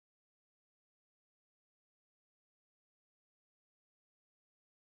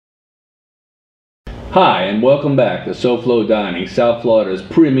Hi, and welcome back to SoFlo Dining, South Florida's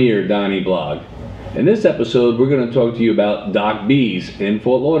premier dining blog. In this episode, we're going to talk to you about Doc B's in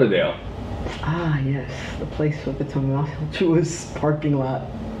Fort Lauderdale. Ah, yes, the place with the tumultuous parking lot.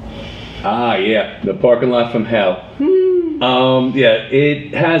 Ah, yeah, the parking lot from hell. Yeah,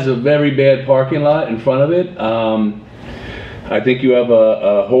 it has a very bad parking lot in front of it. I think you have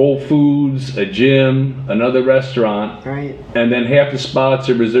a Whole Foods, a gym, another restaurant, Right. and then half the spots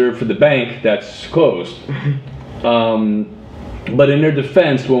are reserved for the bank that's closed. But in their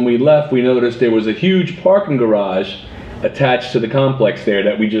defense, when we left, we noticed there was a huge parking garage attached to the complex there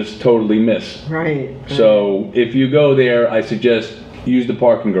that we just totally missed. Right. So if you go there, I suggest use the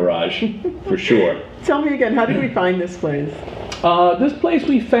parking garage for sure. Tell me again, how did we find this place? This place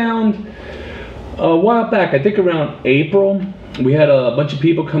we found a while back, I think around April. We had a bunch of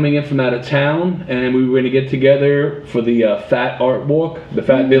people coming in from out of town, and we were going to get together for the Fat Art Walk, the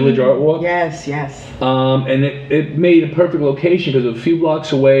Fat Village Art Walk. Yes, yes. And it made a perfect location because it was a few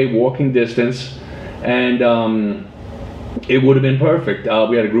blocks away, walking distance, and it would have been perfect.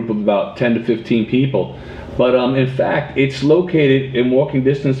 We had a group of about 10 to 15 people. But in fact, it's located in walking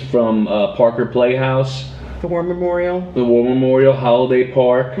distance from Parker Playhouse, The War Memorial. the War Memorial, Holiday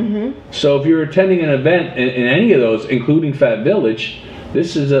Park. So if you're attending an event in any of those, including Fat Village,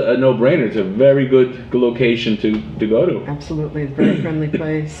 this is a no-brainer. It's a very good location to go to. Absolutely, it's a very friendly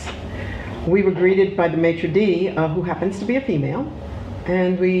place. We were greeted by the maitre d', who happens to be a female,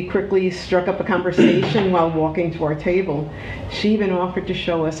 and we quickly struck up a conversation while walking to our table. She even offered to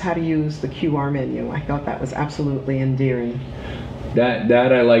show us how to use the QR menu. I thought that was absolutely endearing. That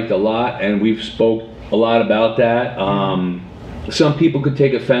I liked a lot, and we've spoke a lot about that. Some people could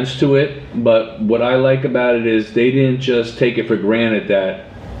take offense to it, but what I like about it is they didn't just take it for granted that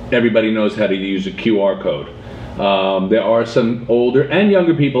everybody knows how to use a QR code. There are some older and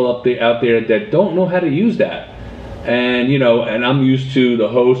younger people out there that don't know how to use that. And and I'm used to the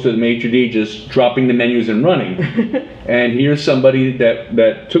host or the maitre d' just dropping the menus and running. And here's somebody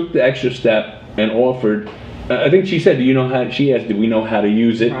that took the extra step and offered. I think she said, she asked, do we know how to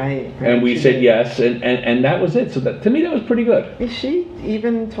use it? Right. And we she said did. yes, and that was it. So to me, that was pretty good. She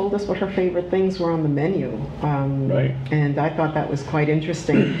even told us what her favorite things were on the menu. Right. And I thought that was quite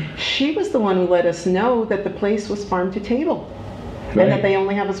interesting. She was the one who let us know that the place was farm to table. Right. And that they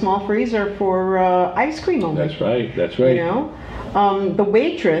only have a small freezer for ice cream only. That's right. That's right. The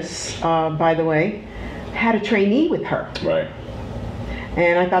waitress, by the way, had a trainee with her. Right.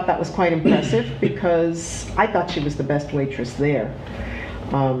 And I thought that was quite impressive because I thought she was the best waitress there,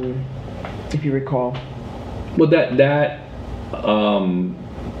 if you recall. Well, and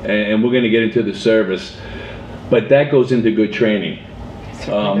we're going to get into the service, but that goes into good training. It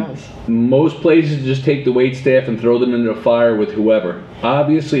certainly does. Most places just take the wait staff and throw them into the fire with whoever.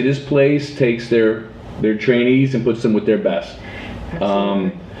 Obviously, this place takes their trainees and puts them with their best.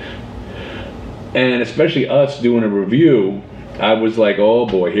 Absolutely. And especially us doing a review, I was like, oh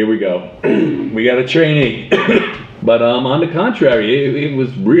boy, here we go. We got a trainee. But on the contrary, it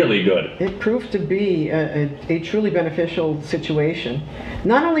was really good. It proved to be a truly beneficial situation,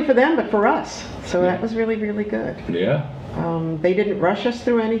 not only for them, but for us. So that was really, really good. Yeah. They didn't rush us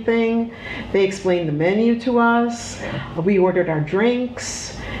through anything. They explained the menu to us. We ordered our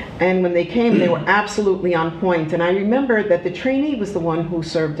drinks. And when they came, they were absolutely on point. And I remember that the trainee was the one who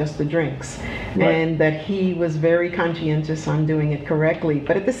served us the drinks. Right. And that he was very conscientious on doing it correctly.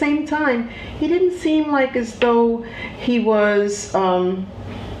 But at the same time, he didn't seem like as though he was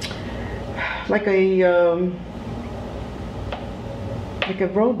like a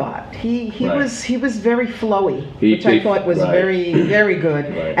robot. He Right. was very flowy, which I thought was right. very, very good.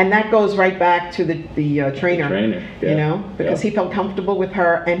 Right. And that goes right back to the trainer. Yeah. Because he felt comfortable with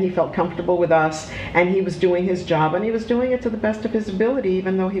her and he felt comfortable with us, and he was doing his job, and he was doing it to the best of his ability,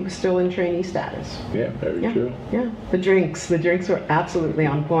 even though he was still in trainee status. Yeah, very true. Yeah. The drinks were absolutely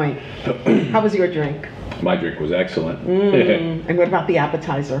on point. How was your drink? My drink was excellent. And what about the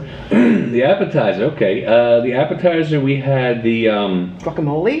appetizer? The appetizer, okay. The appetizer, we had the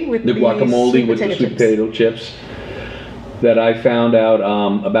Guacamole with the sweet potato chips that I found out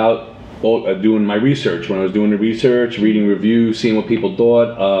about doing my research. When I was doing the research, reading reviews, seeing what people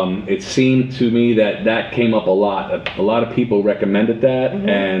thought, it seemed to me that came up a lot. A lot of people recommended that,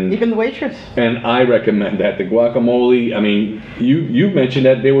 and even the waitress. And I recommend that. The guacamole, I mean, you mentioned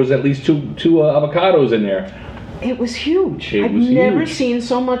that there was at least two avocados in there. It was huge. I've never seen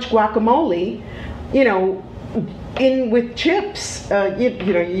so much guacamole, in with chips.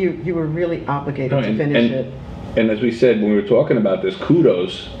 You were really obligated to finish it. And as we said when we were talking about this,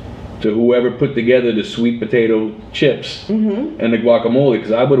 kudos to whoever put together the sweet potato chips and the guacamole,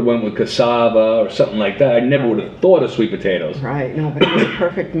 because I would have went with cassava or something like that. I never would have thought of sweet potatoes. Right, no, but it was a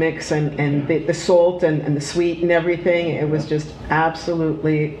perfect mix, and the salt and the sweet and everything, it was just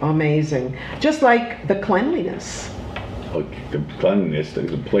absolutely amazing. Just like the cleanliness. Oh, the cleanliness,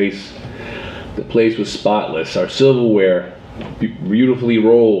 the place was spotless. Our silverware, beautifully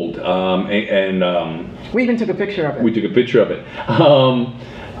rolled, We even took a picture of it. we took a picture of it.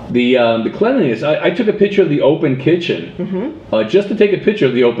 The cleanliness, I took a picture of the open kitchen, just to take a picture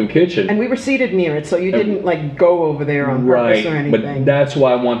of the open kitchen. And we were seated near it, so you didn't like go over there on purpose or anything. But that's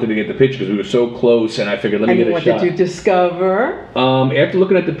why I wanted to get the picture, because we were so close, and I figured, let me get a shot. And what did you discover? After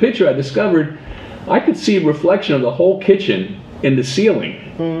looking at the picture, I discovered I could see a reflection of the whole kitchen in the ceiling.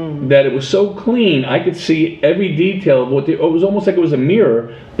 That it was so clean, I could see every detail of what it was. Almost like it was a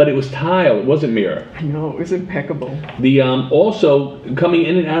mirror, but it was tile. It wasn't mirror. I know, it was impeccable. The also coming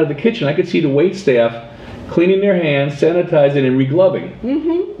in and out of the kitchen, I could see the wait staff cleaning their hands, sanitizing, and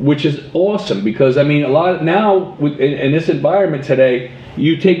regloving, which is awesome. Because I mean, a lot now in this environment today,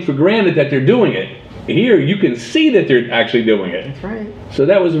 you take for granted that they're doing it. Here, you can see that they're actually doing it. That's right. So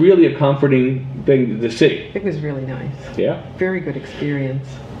that was really a comforting thing to see. It was really nice. Yeah. Very good experience.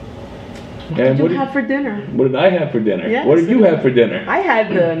 What And did you have for dinner? What did I have for dinner? Yes, What did you have for dinner? I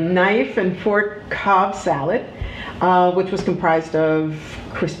had the knife and fork Cobb salad, which was comprised of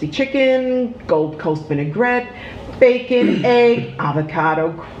crispy chicken, Gold Coast vinaigrette, bacon, egg,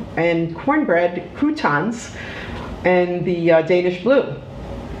 avocado, and cornbread croutons, and the Danish blue.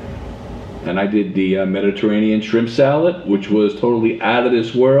 And I did the Mediterranean shrimp salad, which was totally out of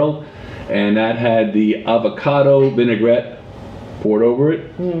this world, and that had the avocado vinaigrette poured over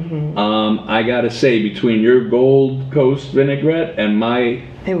it. I gotta say, between your Gold Coast vinaigrette and my,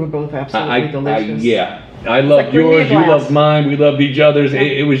 They were both absolutely delicious. I loved like, bring me a yours, you glass. loved mine, we loved each other's.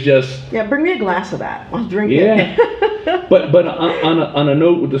 It was just, Yeah, bring me a glass of that. I'll drink it. yeah. But on a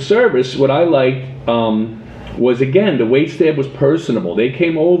note with the service, what I liked was, again, the wait staff was personable. They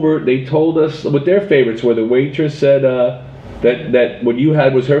came over, they told us what their favorites were. The waitress said that what you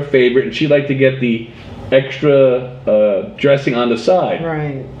had was her favorite, and she liked to get the extra dressing on the side.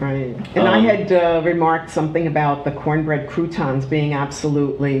 Right, right. And I had remarked something about the cornbread croutons being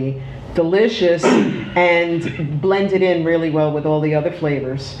absolutely delicious and blended in really well with all the other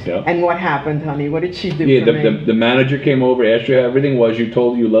flavors. Yeah. And what happened, honey? What did she do Yeah, for me? the manager came over, asked you how everything was. You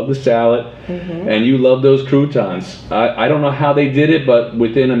told you loved the salad, and you loved those croutons. I don't know how they did it, but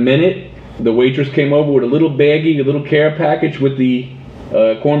within a minute, the waitress came over with a little baggie, a little care package with the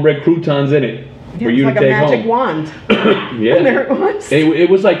cornbread croutons in it for you to take home. Like a magic wand. Yeah. And there it was. It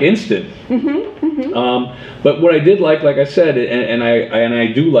was like instant. But what I did like I said, and I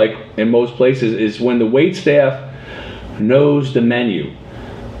do like in most places, is when the wait staff knows the menu.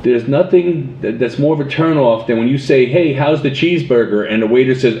 There's nothing that's more of a turnoff than when you say, "Hey, how's the cheeseburger?" and the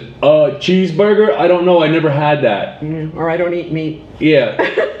waiter says, "Cheeseburger? I don't know. I never had that." Or I don't eat meat. Yeah.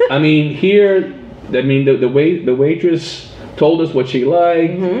 I mean, here, the waitress told us what she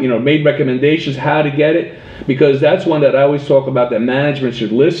liked. Made recommendations how to get it, because that's one that I always talk about, that management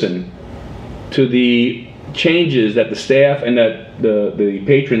should listen to the changes that the staff and that the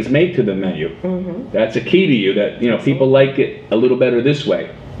patrons make to the menu. That's a key to you, that people like it a little better this way.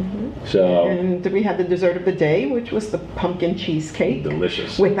 So, and we had the dessert of the day, which was the pumpkin cheesecake.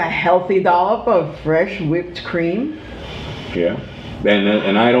 Delicious. With a healthy dollop of fresh whipped cream. Yeah.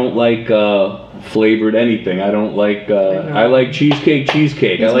 And I don't like flavored anything. I don't like I like cheesecake.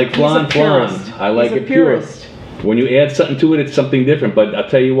 I like flan. I like it pure. When you add something to it, it's something different. But I'll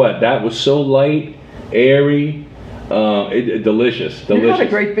tell you what, that was so light, airy, delicious. You had a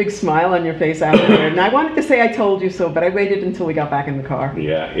great big smile on your face out there, and I wanted to say I told you so, but I waited until we got back in the car.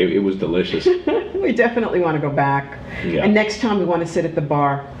 Yeah, it was delicious. We definitely want to go back. Yeah. And next time we want to sit at the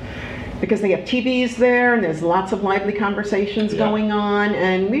bar, because they have TVs there, and there's lots of lively conversations going on,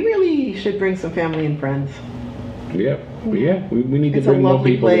 and we really should bring some family and friends. Yeah, we need to It's a bring more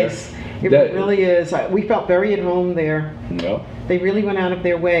lovely people place. there. It really is. We felt very at home there. Yeah. They really went out of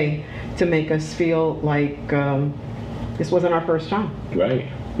their way to make us feel like this wasn't our first time. Right.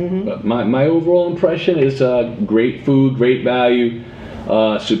 But my overall impression is great food, great value,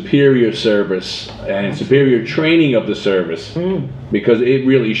 superior service, and superior training of the service, because it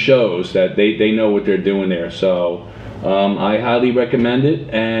really shows that they know what they're doing there. So I highly recommend it,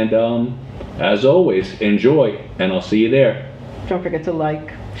 and as always, enjoy, and I'll see you there. Don't forget to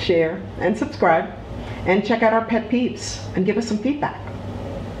like, share, and subscribe, and check out our pet peeves and give us some feedback.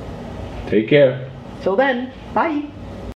 Take care. Till then, bye.